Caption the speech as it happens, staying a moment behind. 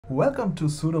Welcome to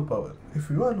Pseudopower. If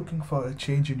you are looking for a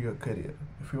change in your career,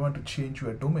 if you want to change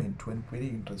your domain to a very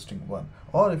interesting one,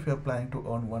 or if you are planning to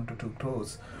earn 1 to 2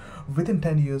 crores within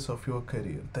 10 years of your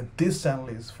career, then this channel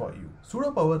is for you.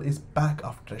 Pseudopower is back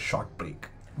after a short break.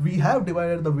 We have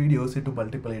divided the videos into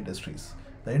multiple industries.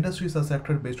 The industries are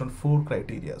sectored based on 4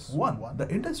 criteria. 1. The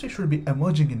industry should be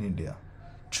emerging in India.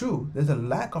 2. There's a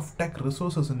lack of tech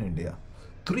resources in India.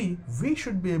 3. We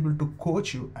should be able to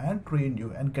coach you and train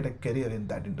you and get a career in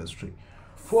that industry.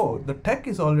 4. The tech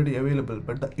is already available,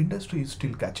 but the industry is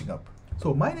still catching up.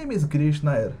 So my name is Girish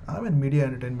Nair. I'm a media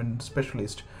entertainment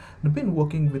specialist. I've been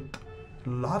working with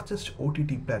largest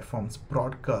OTT platforms,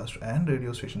 broadcast and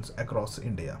radio stations across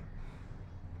India.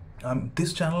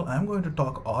 This channel, I'm going to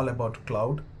talk all about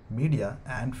cloud, media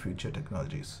and future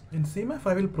technologies. In CMAF,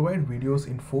 I will provide videos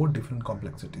in 4 different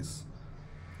complexities.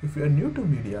 If you are new to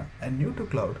media and new to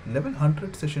cloud, level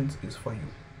 100 sessions is for you.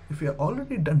 If you have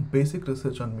already done basic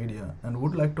research on media and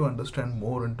would like to understand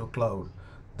more into cloud,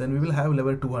 then we will have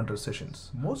level 200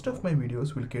 sessions. Most of my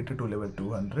videos will cater to level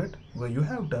 200, where you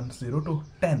have done 0 to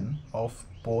 10 of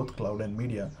both cloud and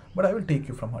media, but I will take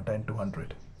you from 10 to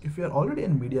 100. If you are already a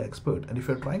media expert and if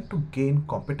you are trying to gain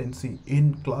competency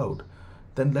in cloud,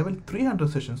 then level 300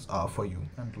 sessions are for you.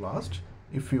 And last,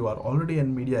 if you are already a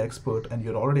media expert and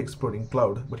you're already exploring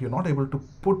cloud, but you're not able to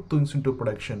put things into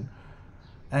production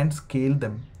and scale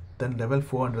them, then level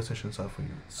 400 sessions are for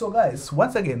you. So guys,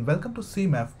 once again, welcome to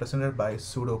CMAF presented by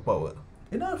Pseudopower.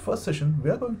 In our first session, we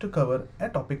are going to cover a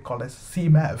topic called as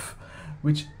CMAF,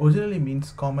 which originally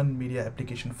means Common Media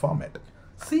Application Format.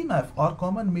 CMAF or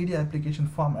Common Media Application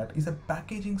Format is a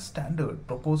packaging standard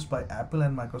proposed by Apple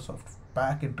and Microsoft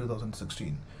back in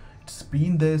 2016. It's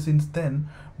been there since then,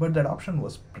 but the adoption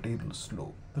was pretty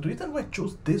slow. The reason why I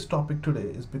chose this topic today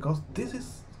is because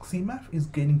CMAF is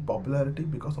gaining popularity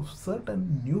because of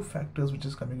certain new factors which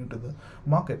is coming into the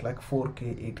market, like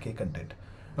 4K, 8K content.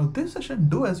 Now this session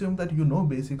do assume that you know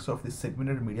basics of this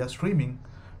segmented media streaming,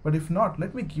 but if not,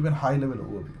 let me give a high-level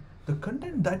overview. The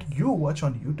content that you watch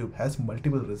on YouTube has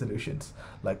multiple resolutions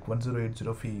like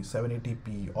 1080p,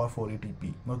 780p or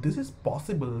 480p. Now this is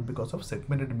possible because of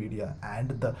segmented media and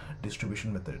the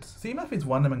distribution methods. CMAF is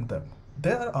one among them.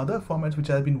 There are other formats which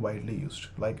have been widely used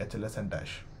like HLS and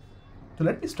Dash. So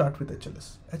let me start with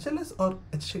HLS. HLS or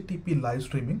HTTP live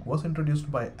streaming was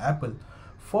introduced by Apple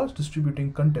for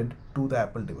distributing content to the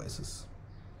Apple devices.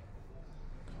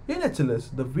 In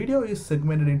HLS, the video is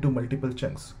segmented into multiple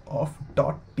chunks of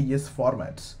 .ts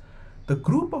formats. The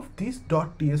group of these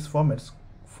 .ts formats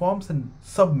forms a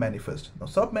sub-manifest. Now,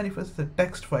 sub-manifest is a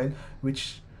text file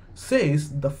which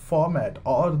says the format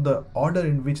or the order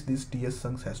in which these TS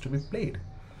chunks has to be played.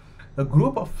 The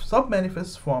group of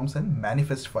sub-manifests forms a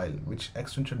manifest file, which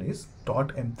extension is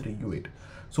 .m3u8.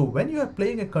 So when you are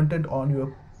playing a content on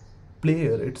your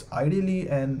player, it's ideally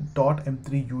an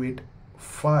 .m3u8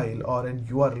 file or an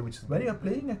URL, which is when you are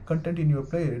playing a content in your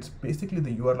player, it's basically the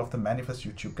URL of the manifest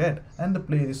which you get, and the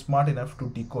player is smart enough to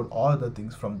decode all the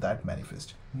things from that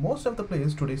manifest. Most of the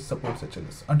players today supports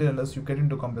HLS until unless you get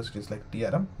into complexities like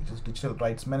DRM, which is digital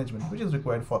rights management, which is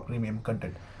required for premium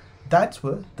content. That's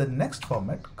where the next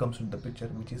format comes into the picture,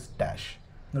 which is Dash.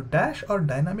 Now Dash or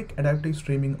Dynamic Adaptive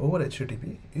Streaming over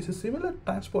HTTP is a similar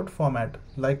transport format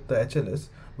like the HLS,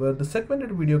 where the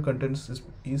segmented video content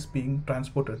is being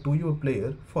transported to your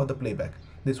player for the playback.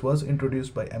 This was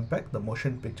introduced by MPEG, the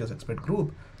Motion Pictures Expert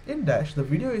Group. In Dash, the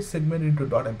video is segmented into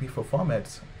 .mp4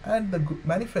 formats and the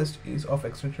manifest is of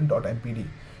extension .mpd.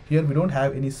 Here we don't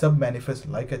have any sub-manifest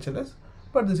like HLS,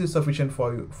 but this is sufficient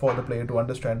for the player to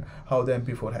understand how the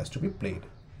MP4 has to be played.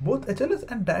 Both HLS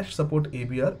and Dash support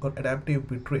ABR or adaptive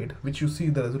bitrate, which you see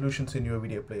the resolutions in your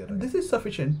video player. And this is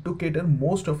sufficient to cater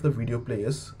most of the video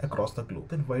players across the globe.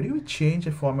 Then why do we change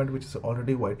a format which is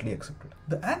already widely accepted?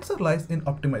 The answer lies in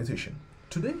optimization.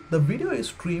 Today, the video is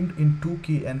streamed in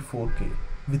 2K and 4K.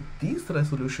 With these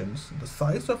resolutions, the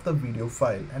size of the video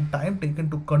file and time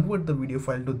taken to convert the video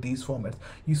file to these formats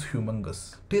is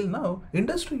humongous. Till now,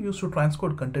 industry used to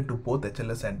transcode content to both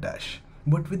HLS and Dash.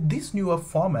 But with these newer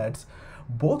formats,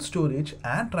 both storage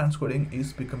and transcoding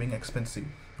is becoming expensive.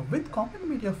 With Common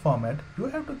Media Format, you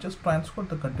have to just transcode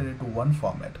the content into one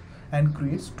format and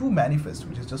creates 2 manifests,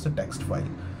 which is just a text file.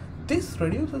 This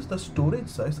reduces the storage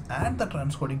size and the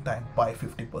transcoding time by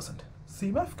 50%.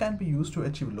 CMAF can be used to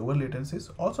achieve lower latencies,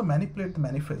 also manipulate the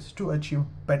manifest to achieve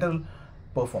better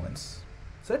performance.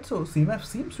 Said so, CMAF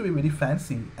seems to be very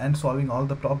fancy and solving all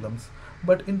the problems,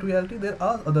 but in reality there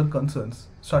are other concerns,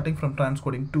 starting from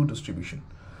transcoding to distribution.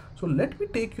 So let me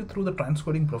take you through the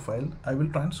transcoding profile. I will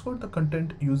transcode the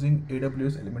content using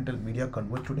AWS Elemental Media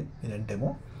Convert today in a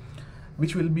demo.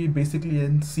 which will be basically a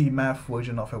CMAF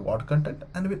version of a VOD content.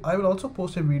 And I will also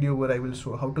post a video where I will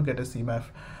show how to get a CMAF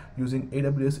using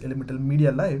AWS Elemental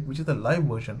Media Live, which is the live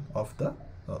version of the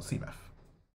CMAF.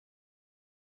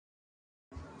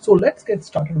 So let's get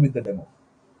started with the demo.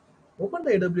 Open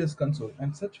the AWS console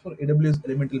and search for AWS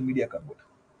Elemental Media Convert.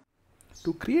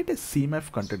 To create a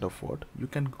CMAF content of VOD, you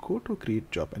can go to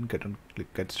create job and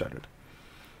click get started.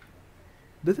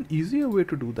 There's an easier way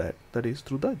to do that, that is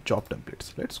through the job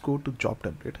templates. Let's go to job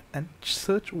template and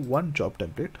search one job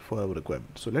template for our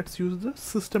requirement. So let's use the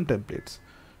system templates.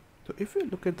 So if you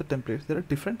look at the templates, there are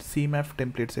different CMAF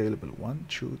templates available. 1,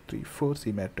 2, 3, 4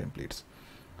 CMAF templates.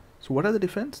 So what are the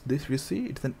difference? This we see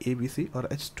it's an ABC or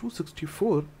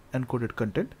H264 encoded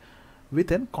content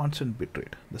with an constant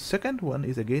bitrate. The second one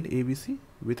is again ABC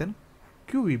with an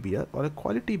QVBR or a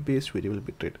quality based variable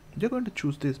bitrate. You're going to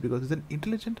choose this because it's an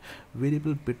intelligent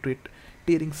variable bitrate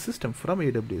tiering system from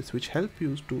AWS which help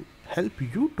you to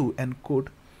encode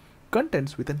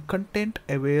contents with a content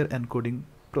aware encoding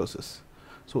process.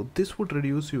 So this would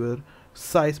reduce your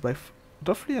size by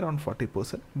roughly around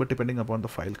 40%, but depending upon the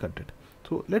file content.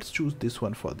 So let's choose this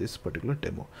one for this particular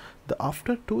demo. The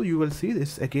after two you will see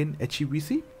this again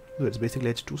HEVC. So it's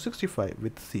basically H265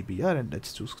 with CBR and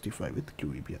H265 with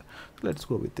QEBR. So let's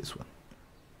go with this one.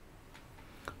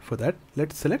 For that,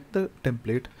 let's select the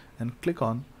template and click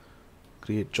on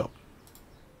create job.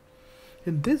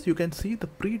 In this you can see the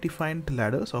predefined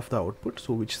ladders of the output,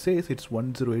 so which says it's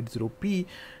 1080p,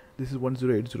 this is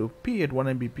 1080p at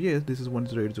 1 Mbps, this is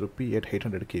 1080p at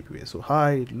 800 kbps. So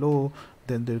high, low,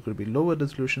 then there could be lower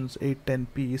resolutions,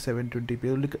 810p,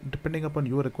 720p, depending upon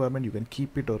your requirement you can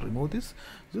keep it or remove this.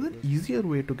 So it's an easier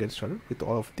way to get started with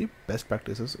all of the best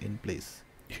practices in place.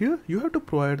 Here you have to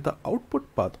provide the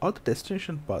output path or the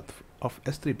destination path of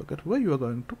S3 bucket where you are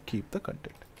going to keep the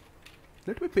content.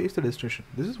 Let me paste the destination.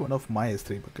 This is one of my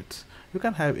S3 buckets. You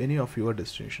can have any of your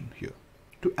destination here.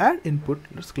 To add input,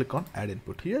 let's click on add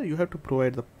input. Here you have to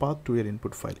provide the path to your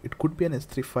input file. It could be an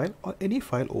S3 file or any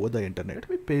file over the internet. Let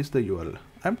me paste the URL.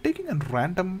 I'm taking a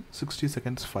random 60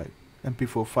 seconds file,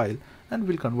 MP4 file, and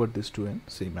we'll convert this to an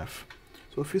CMAF.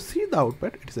 So if you see the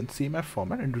output, it is in CMAF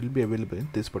format and it will be available in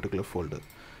this particular folder.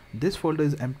 This folder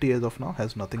is empty as of now,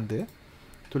 has nothing there.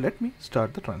 So let me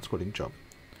start the transcoding job.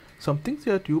 Some things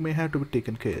that you may have to be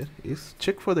taken care is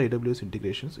check for the AWS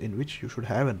integrations in which you should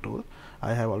have a role.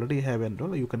 I have already have a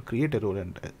role. You can create a role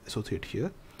and associate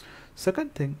here.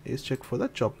 Second thing is check for the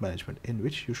job management in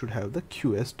which you should have the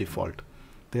QS default.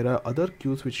 There are other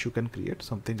queues which you can create,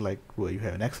 something like where you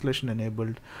have an acceleration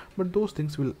enabled, but those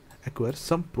things will acquire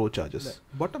some pro charges.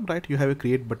 Bottom right you have a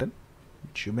create button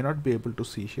which you may not be able to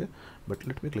see here, but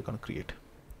let me click on create.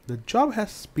 The job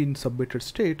has been submitted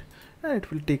state and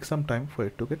it will take some time for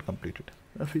it to get completed.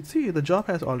 If you see, the job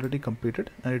has already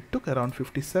completed and it took around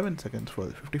 54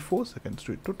 seconds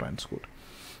to transcode.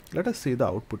 Let us see the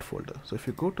output folder. So if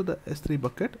you go to the S3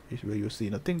 bucket where you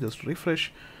see nothing, just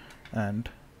refresh and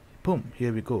boom,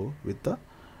 here we go with the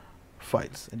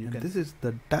files. And this is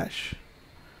the dash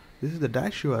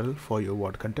URL for your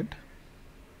VOD content.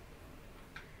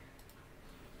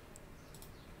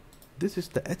 This is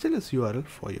the HLS URL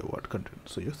for your VOD content.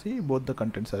 So you see both the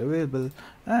contents are available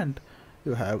and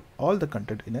you have all the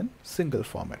content in a single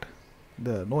format.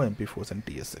 There are no MP4s and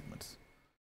TS segments.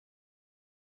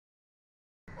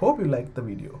 Hope you liked the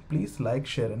video. Please like,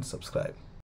 share and subscribe.